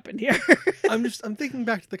wasn't what happened here. I'm thinking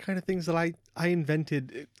back to the kind of things that I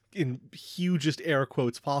invented, in hugest air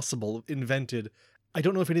quotes possible, invented. I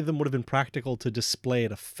don't know if any of them would have been practical to display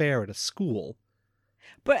at a fair at a school.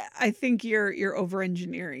 But I think you're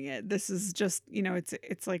over-engineering it. This is just,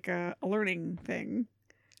 it's like a learning thing.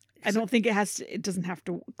 I don't think it doesn't have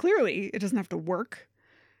to work.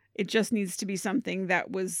 It just needs to be something that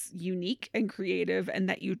was unique and creative and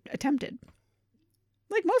that you attempted.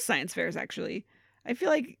 Like most science fairs, actually. I feel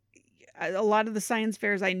like A lot of the science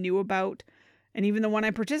fairs I knew about, and even the one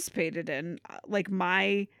I participated in, like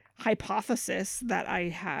my hypothesis that I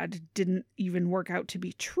had didn't even work out to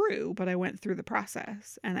be true, but I went through the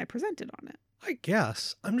process and I presented on it. I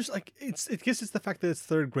guess. I'm just like, I guess it's the fact that it's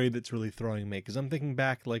third grade that's really throwing me, because I'm thinking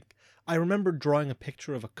back, like, I remember drawing a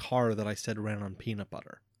picture of a car that I said ran on peanut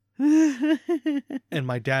butter. And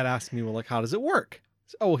my dad asked me, well, like, how does it work?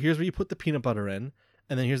 So, oh, well, here's where you put the peanut butter in,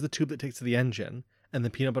 and then here's the tube that takes to the engine, and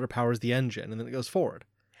the peanut butter powers the engine, and then it goes forward.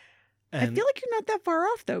 And I feel like you're not that far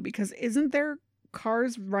off, though, because isn't there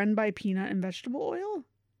cars run by peanut and vegetable oil?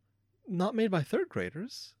 not made by third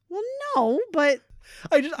graders. Well, no, but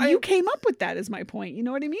I you came up with that is my point. You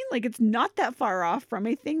know what I mean? Like, it's not that far off from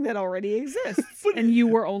a thing that already exists. And you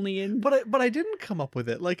were only in... But I didn't come up with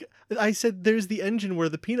it. Like, I said, there's the engine where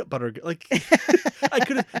the peanut butter... Like, I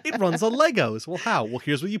could have... It runs on Legos. Well, how? Well,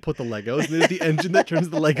 here's where you put the Legos. And there's the engine that turns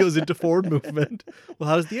the Legos into forward movement. Well,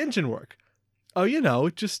 how does the engine work? Oh, you know,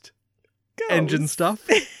 just engine stuff.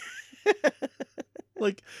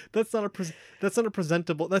 Like, that's not a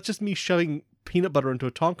presentable... That's just me shoving peanut butter into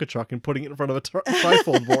a Tonka truck and putting it in front of a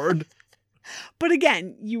trifold board. But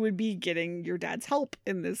again, you would be getting your dad's help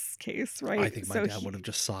in this case, right? I think my dad would have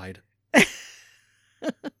just sighed.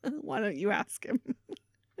 Why don't you ask him?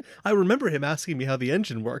 I remember him asking me how the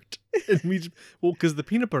engine worked. And me, well, because the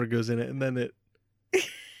peanut butter goes in it and then it...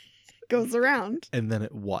 goes around. And then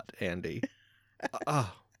it what, Andy?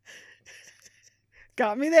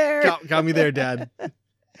 Got me there. Got me there, Dad.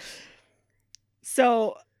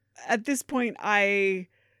 So at this point, I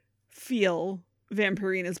feel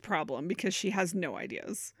Vampirina's problem because she has no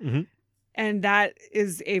ideas. Mm-hmm. And that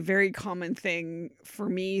is a very common thing for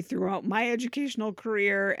me throughout my educational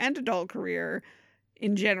career and adult career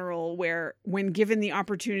in general, where when given the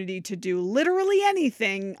opportunity to do literally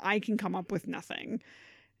anything, I can come up with nothing.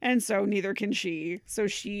 And so neither can she. So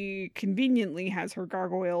she conveniently has her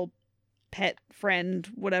gargoyle pet friend,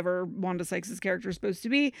 whatever Wanda Sykes' character is supposed to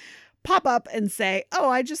be, pop up and say, oh,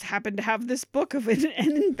 I just happen to have this book of an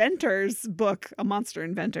inventor's book, a monster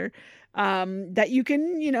inventor, that you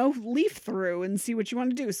can, leaf through and see what you want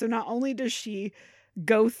to do. So not only does she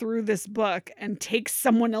go through this book and take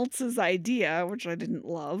someone else's idea, which I didn't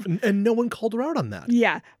love. And no one called her out on that.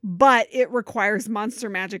 Yeah, but it requires monster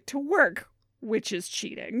magic to work, which is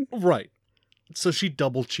cheating. Right. So she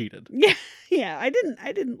double cheated. Yeah, I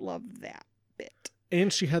didn't love that bit.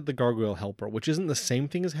 And she had the gargoyle helper, which isn't the same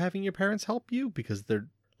thing as having your parents help you, because they're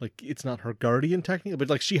like, it's not her guardian technically, but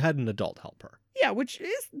like she had an adult helper. Yeah, which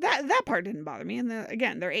is that part didn't bother me. And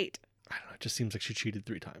again, they're 8. I don't know. It just seems like she cheated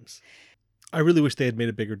 3 times. I really wish they had made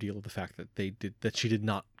a bigger deal of the fact that she did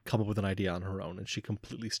not come up with an idea on her own and she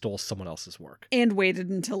completely stole someone else's work. And waited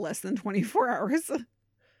until less than 24 hours.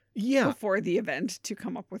 Yeah. Before the event to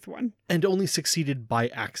come up with one. And only succeeded by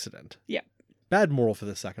accident. Yeah. Bad moral for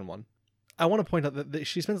the second one. I want to point out that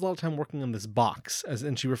she spends a lot of time working on this box,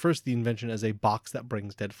 and she refers to the invention as a box that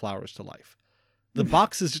brings dead flowers to life. The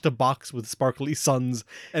box is just a box with sparkly suns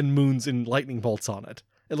and moons and lightning bolts on it.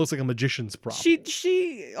 It looks like a magician's prop.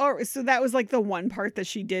 So that was like the one part that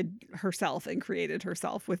she did herself and created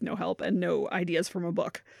herself with no help and no ideas from a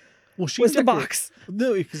book. Well, she was the box.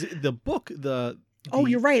 No, because the book, oh,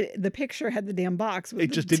 you're right. The picture had the damn box.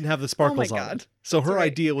 It just didn't have the sparkles on it. So her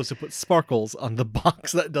idea was to put sparkles on the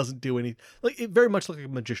box that doesn't do anything. Like, it very much looked like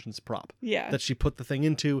a magician's prop. Yeah. That she put the thing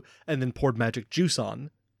into and then poured magic juice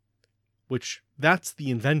on, which that's the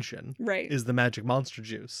invention. Right. Is the magic monster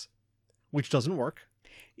juice, which doesn't work.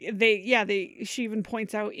 She even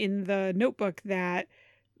points out in the notebook that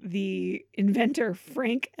the inventor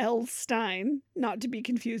Frank L. Stein, not to be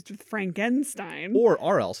confused with Frankenstein. Or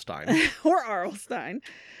R.L. Stein. Or R.L. Stein,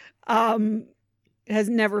 has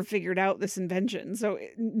never figured out this invention. So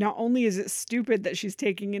not only is it stupid that she's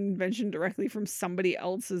taking an invention directly from somebody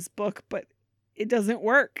else's book, but it doesn't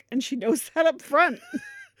work. And she knows that up front.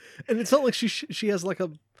 And it's not like she has like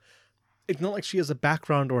it's not like she has a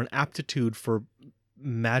background or an aptitude for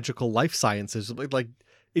magical life sciences. Like,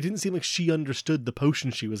 it didn't seem like she understood the potion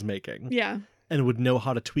she was making. Yeah. And would know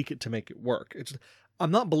how to tweak it to make it work. I'm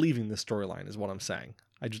not believing this storyline is what I'm saying.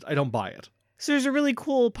 I don't buy it. So there's a really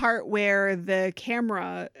cool part where the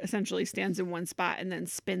camera essentially stands in one spot and then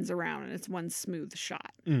spins around and it's one smooth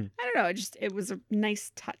shot. I don't know. It was a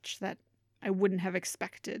nice touch that I wouldn't have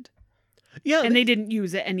expected. Yeah. And they didn't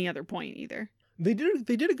use at any other point either. They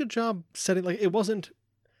did a good job setting, like, it wasn't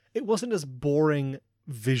as boring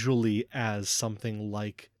visually as something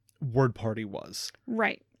like Word Party was.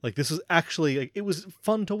 Right. Like, this was actually, like, it was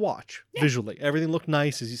fun to watch visually. Everything looked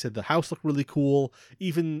nice. As you said, the house looked really cool.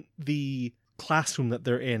 Even the classroom that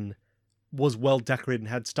they're in was well decorated and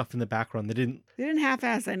had stuff in the background. They didn't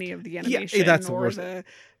half-ass any of the animation. that's the or worst.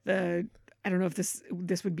 the I don't know if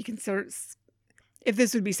this would be considered, if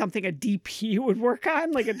this would be something a DP would work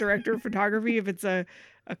on, like a director of photography, if it's a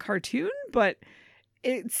cartoon, but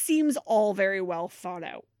it seems all very well thought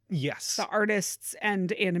out. Yes. The artists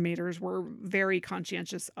and animators were very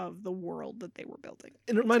conscientious of the world that they were building.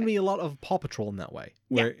 And it reminded me a lot of Paw Patrol in that way,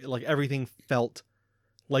 where like everything felt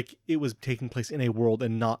like it was taking place in a world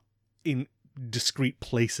and not in discrete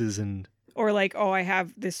places. And Or like, oh, I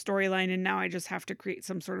have this storyline and now I just have to create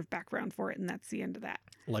some sort of background for it, and that's the end of that.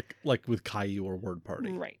 like with Caillou or Word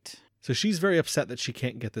Party. Right. So she's very upset that she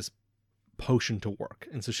can't get this potion to work.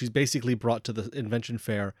 And so she's basically brought to the invention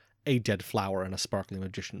fair a dead flower and a sparkling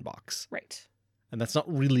magician box. Right. And that's not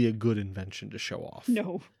really a good invention to show off.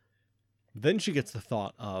 No. Then she gets the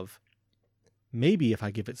thought of, maybe if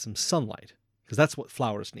I give it some sunlight, because that's what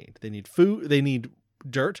flowers need. They need food, they need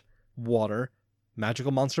dirt, water,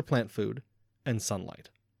 magical monster plant food, and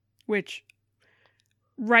sunlight. Which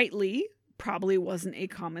rightly probably wasn't a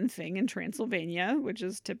common thing in Transylvania, which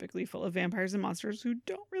is typically full of vampires and monsters who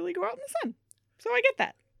don't really go out in the sun. So I get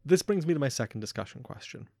that. This brings me to my second discussion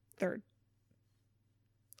question Third.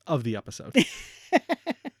 of the episode.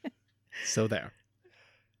 So there.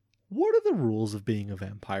 What are the rules of being a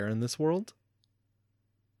vampire in this world?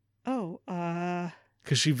 Oh,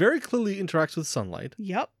 Because she very clearly interacts with sunlight,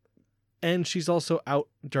 yep. and she's also out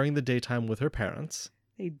during the daytime with her parents.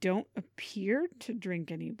 They don't appear to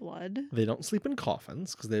drink any blood. They don't sleep in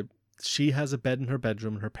coffins because she has a bed in her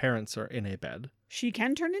bedroom and her parents are in a bed. She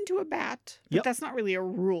can turn into a bat, but Yep. that's not really a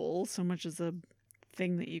rule so much as a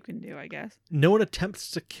thing that you can do, I guess. No one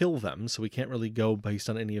attempts to kill them, so we can't really go based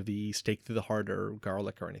on any of the stake through the heart or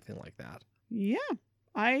garlic or anything like that. Yeah.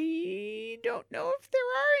 I don't know if there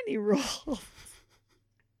are any rules.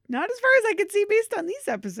 Not as far as I could see based on these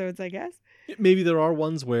episodes, I guess. Maybe there are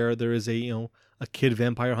ones where there is a kid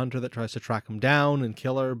vampire hunter that tries to track him down and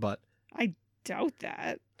kill her, but I doubt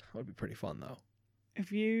that. that would be pretty fun though.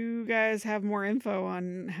 If you guys have more info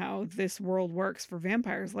on how this world works for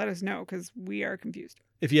vampires, let us know, because we are confused.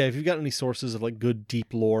 If you've got any sources of like good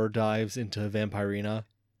deep lore dives into Vampirina,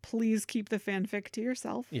 Please keep the fanfic to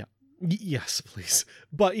yourself. yeah, yes, please.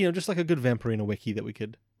 But just like a good Vampirina wiki that we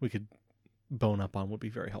could bone up on would be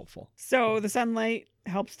very helpful. So the sunlight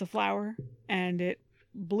helps the flower, and it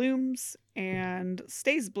blooms and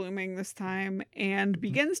stays blooming this time and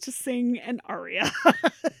begins to sing an aria.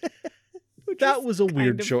 Which That is was a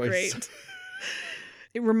weird kind of choice. great.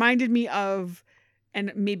 It reminded me of,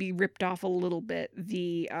 and maybe ripped off a little bit,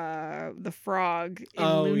 the frog in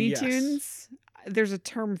Looney yes. Tunes. There's a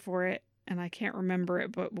term for it, and I can't remember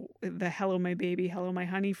it, but the "Hello My Baby, Hello My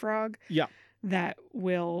Honey" frog. Yeah. That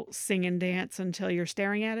will sing and dance until you're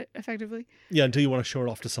staring at it, effectively. Yeah, until you want to show it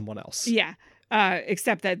off to someone else. Yeah.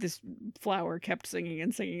 Except that this flower kept singing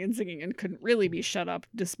and singing and singing and couldn't really be shut up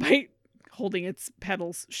despite holding its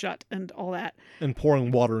petals shut and all that. And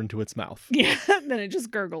pouring water into its mouth. Yeah. Then it just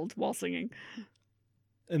gurgled while singing.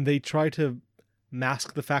 And they try to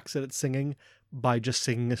mask the fact that it's singing by just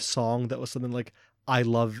singing a song that was something like, I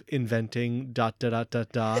love inventing ...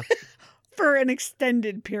 For an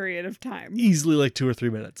extended period of time. Easily like 2 or 3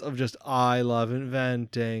 minutes of just, I love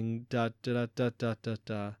inventing ...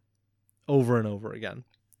 over and over again.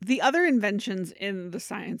 The other inventions in the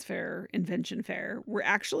science fair, invention fair, were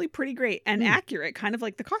actually pretty great and accurate, kind of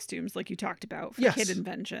like the costumes, like you talked about for Yes. kid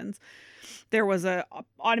inventions. There was a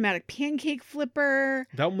automatic pancake flipper.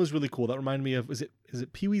 That one was really cool. That reminded me of, is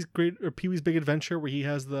it Pee-wee's Pee-wee's Big Adventure, where he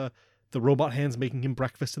has the robot hands making him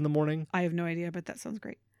breakfast in the morning? I have no idea, but that sounds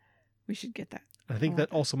great. We should get that. I think I that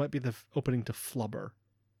like also might be the opening to Flubber.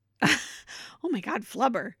 Oh my God,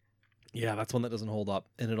 Flubber. Yeah, that's one that doesn't hold up,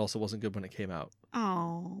 and it also wasn't good when it came out.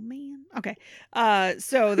 Oh man. Okay.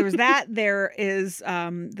 So there was that. There is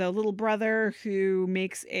the little brother who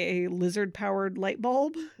makes a lizard powered light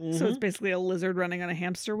bulb. So it's basically a lizard running on a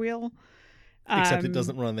hamster wheel. Except it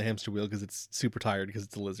doesn't run on the hamster wheel because it's super tired because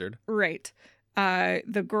it's a lizard. Right.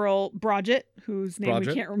 The girl Brodget, whose name we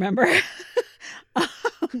Brodget? can't remember.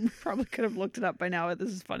 Probably could have looked it up by now, but this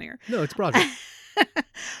is funnier. No, it's Brodget.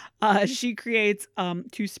 She creates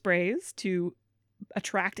 2 sprays to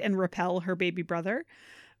attract and repel her baby brother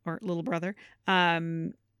or little brother.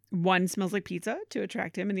 One smells like pizza to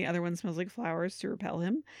attract him, and the other one smells like flowers to repel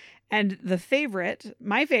him. And my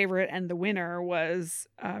favorite and the winner was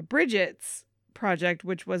Bridget's project,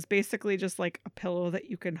 which was basically just like a pillow that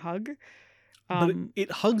you can hug. But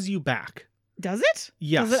it hugs you back. Does it?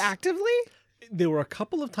 Yes. Does it actively? There were a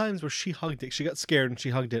couple of times where she hugged it. She got scared and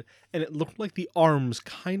she hugged it, and it looked like the arms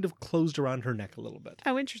kind of closed around her neck a little bit.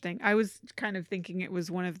 Oh, interesting. I was kind of thinking it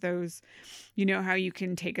was one of those, you know how you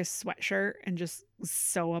can take a sweatshirt and just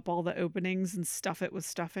sew up all the openings and stuff it with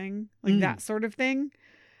stuffing, like that sort of thing.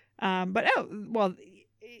 But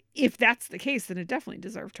if that's the case, then it definitely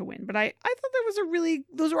deserved to win. But I thought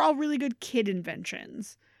those were all really good kid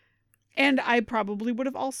inventions. And I probably would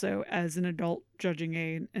have also, as an adult judging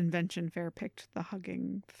an invention fair, picked the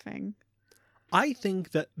hugging thing. I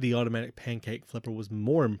think that the automatic pancake flipper was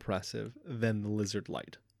more impressive than the lizard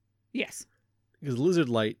light. Yes. Because lizard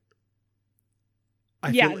light...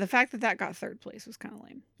 the fact that got third place was kind of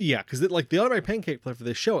lame. Yeah, because the automatic pancake flipper,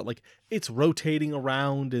 they show it, like, it's rotating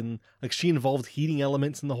around, and like she involved heating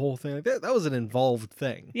elements in the whole thing. Like, that was an involved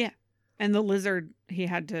thing. Yeah. And the lizard, he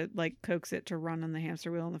had to like coax it to run on the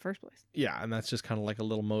hamster wheel in the first place. Yeah, and that's just kind of like a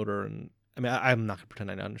little motor. And I mean, I'm not going to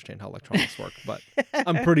pretend I understand how electronics work, but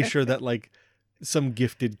I'm pretty sure that like some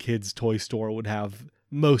gifted kid's toy store would have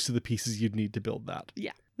most of the pieces you'd need to build that.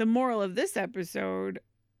 Yeah. The moral of this episode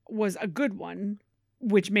was a good one,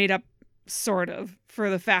 which made up sort of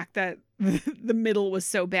for the fact that the middle was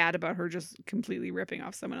so bad about her just completely ripping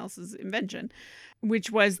off someone else's invention,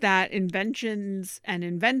 which was that inventions and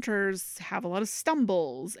inventors have a lot of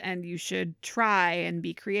stumbles and you should try and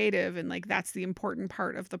be creative. And like, that's the important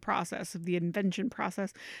part of the process, of the invention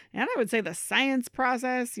process. And I would say the science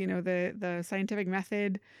process, you know, the scientific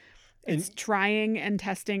method, it's trying and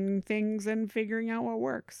testing things and figuring out what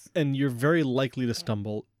works. And you're very likely to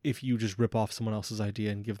stumble if you just rip off someone else's idea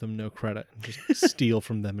and give them no credit and just steal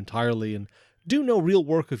from them entirely and do no real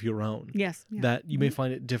work of your own. Yes. Yeah. That you may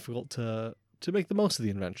find it difficult to make the most of the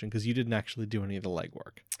invention because you didn't actually do any of the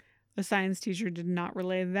legwork. The science teacher did not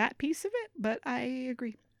relay that piece of it, but I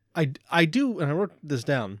agree. I do, and I wrote this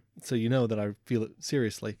down so you know that I feel it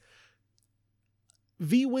seriously.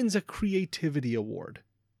 V wins a creativity award.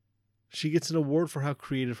 She gets an award for how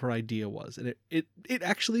creative her idea was. And it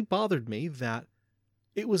actually bothered me that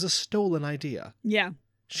it was a stolen idea. Yeah.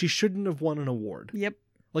 She shouldn't have won an award. Yep.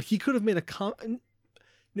 Like, he could have made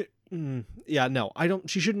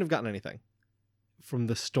she shouldn't have gotten anything from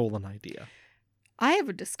the stolen idea. I have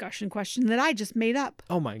a discussion question that I just made up.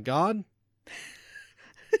 Oh my God.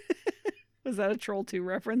 Was that a Troll 2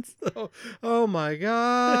 reference? Oh my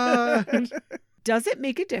God. Does it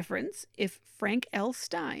make a difference if Frank L.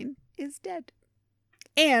 Stein is dead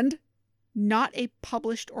and not a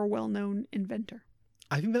published or well-known inventor?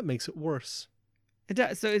 I think that makes it worse. It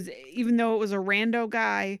does. So even though it was a rando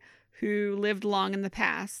guy who lived long in the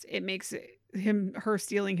past, it makes her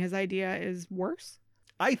stealing his idea is worse?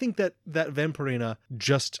 I think that Vampirina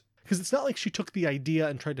just... Because it's not like she took the idea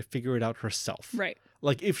and tried to figure it out herself. Right.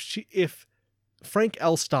 Like, if Frank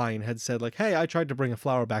L. Stein had said, like, hey, I tried to bring a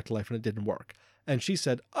flower back to life and it didn't work. And she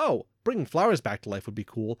said, oh, bringing flowers back to life would be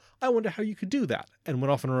cool. I wonder how you could do that. And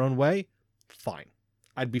went off in her own way. Fine.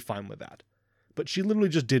 I'd be fine with that. But she literally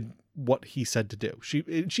just did what he said to do. She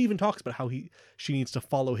even talks about how she needs to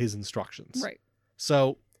follow his instructions. Right.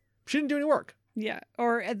 So she didn't do any work. Yeah.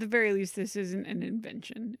 Or at the very least, this isn't an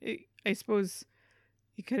invention. I suppose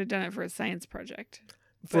you could have done it for a science project.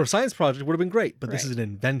 For a science project, it would have been great. But this Right. is an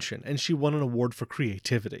invention. And she won an award for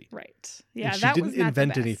creativity. Right. Yeah. And she that didn't was not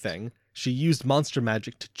invent the best. anything. She used monster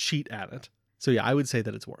magic to cheat at it. So yeah, I would say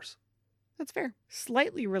that it's worse. That's fair.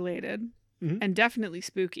 Slightly related Mhm. and definitely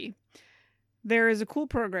spooky. There is a cool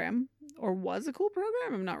program, or was a cool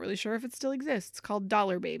program. I'm not really sure if it still exists, called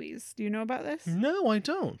Dollar Babies. Do you know about this? No, I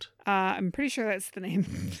don't. I'm pretty sure that's the name.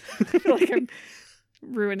 I feel like I'm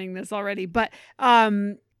ruining this already. But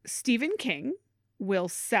Stephen King will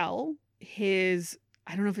sell his,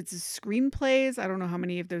 I don't know if it's his screenplays, I don't know how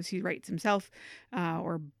many of those he writes himself,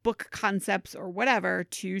 or book concepts or whatever,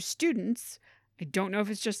 to students. I don't know if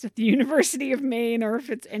it's just at the University of Maine or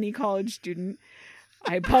if it's any college student.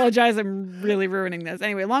 I apologize, I'm really ruining this.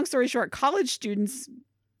 Anyway, long story short, college students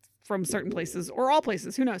from certain places, or all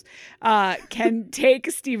places, who knows, can take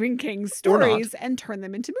Stephen King's Or not. stories and turn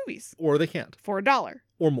them into movies Or they can't. for $1.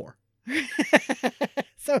 Or more.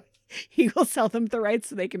 So he will sell them the rights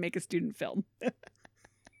so they can make a student film.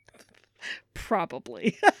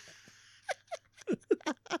 Probably.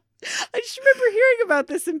 I just remember hearing about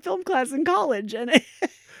this in film class in college, and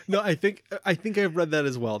No, I think I've read that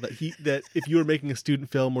as well. That if you were making a student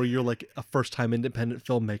film or you're like a first time independent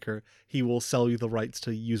filmmaker, he will sell you the rights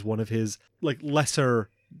to use one of his like lesser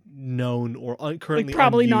known or currently like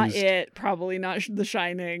probably unused. not it, probably not The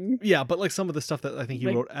Shining. Yeah, but like some of the stuff that I think he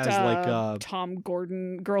wrote as Tom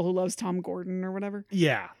Gordon, Girl Who Loves Tom Gordon, or whatever.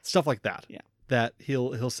 yeah, stuff like that. Yeah. That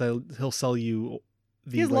he'll sell you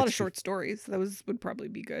He has a lot of Legacy- short stories. Those would probably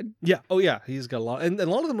be good. Yeah. Oh, yeah. He's got a lot. And a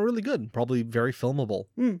lot of them are really good. Probably very filmable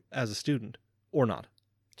as a student. Or not.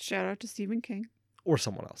 Shout out to Stephen King. Or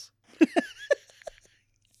someone else.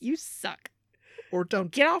 You suck. Or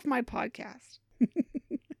don't. Get off my podcast.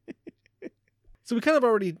 So we kind of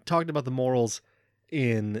already talked about the morals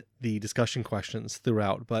in the discussion questions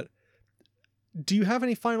throughout, but do you have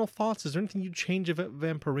any final thoughts? Is there anything you'd change about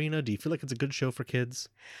Vampirina? Do you feel like it's a good show for kids?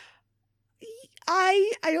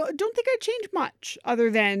 I don't think I'd change much other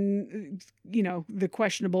than, the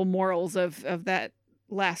questionable morals of that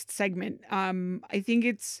last segment. I think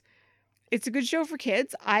it's a good show for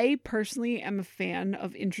kids. I personally am a fan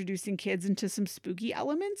of introducing kids into some spooky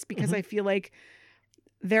elements because I feel like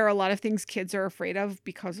there are a lot of things kids are afraid of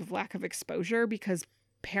because of lack of exposure, because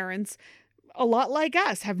parents, a lot like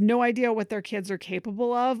us, have no idea what their kids are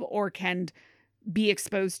capable of or can be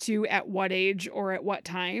exposed to at what age or at what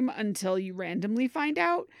time until you randomly find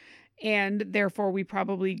out. And therefore, we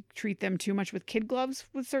probably treat them too much with kid gloves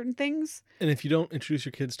with certain things. And if you don't introduce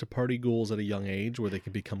your kids to party ghouls at a young age where they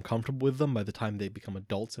can become comfortable with them by the time they become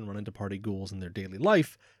adults and run into party ghouls in their daily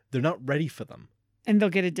life, they're not ready for them. And they'll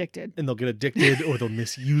get addicted. Or they'll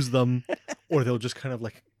misuse them, or they'll just kind of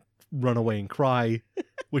like run away and cry,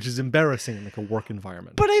 which is embarrassing in like a work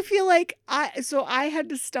environment. But I feel like I had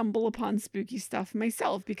to stumble upon spooky stuff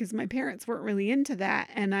myself because my parents weren't really into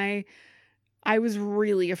that. And I was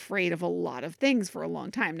really afraid of a lot of things for a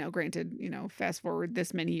long time. Now, granted, fast forward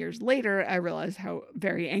this many years later, I realized how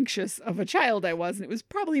very anxious of a child I was. And it was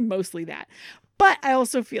probably mostly that. But I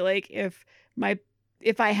also feel like if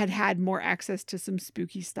I had had more access to some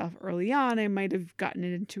spooky stuff early on, I might have gotten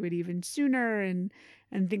into it even sooner and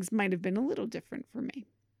things might have been a little different for me.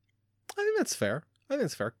 I think that's fair.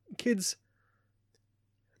 Kids,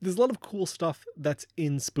 there's a lot of cool stuff that's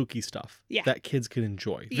in spooky stuff that kids can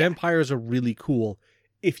enjoy. Yeah. Vampires are really cool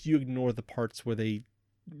if you ignore the parts where they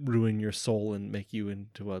ruin your soul and make you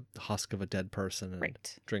into a husk of a dead person and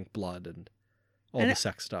drink blood and all the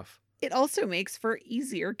sex stuff. It also makes for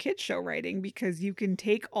easier kid show writing because you can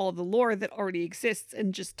take all the lore that already exists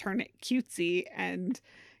and just turn it cutesy and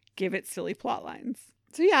give it silly plot lines.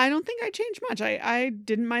 So yeah, I don't think I changed much. I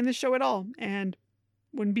didn't mind the show at all and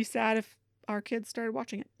wouldn't be sad if our kids started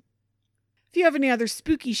watching it. If you have any other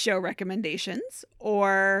spooky show recommendations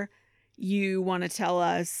or you want to tell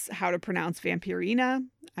us how to pronounce Vampirina,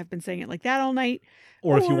 I've been saying it like that all night.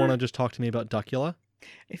 Or if you want to just talk to me about Duckula.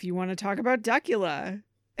 If you want to talk about Duckula.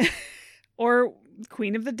 Or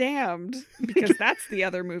Queen of the Damned, because that's the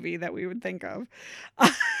other movie that we would think of.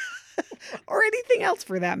 Or anything else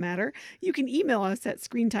for that matter. You can email us at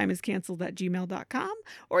screentimeiscanceled@gmail.com,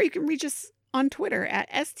 or you can reach us on Twitter at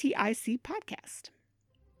STIC Podcast.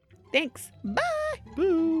 Thanks. Bye.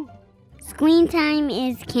 Boo. Screen Time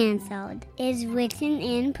is Cancelled is written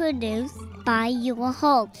and produced by your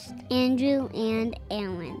hosts, Andrew and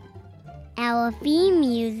Aaron. Our theme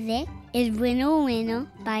music is Winner Winner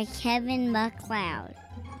by Kevin MacLeod.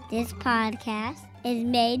 This podcast is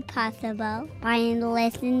made possible by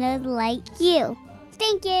listeners like you.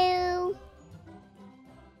 Thank you!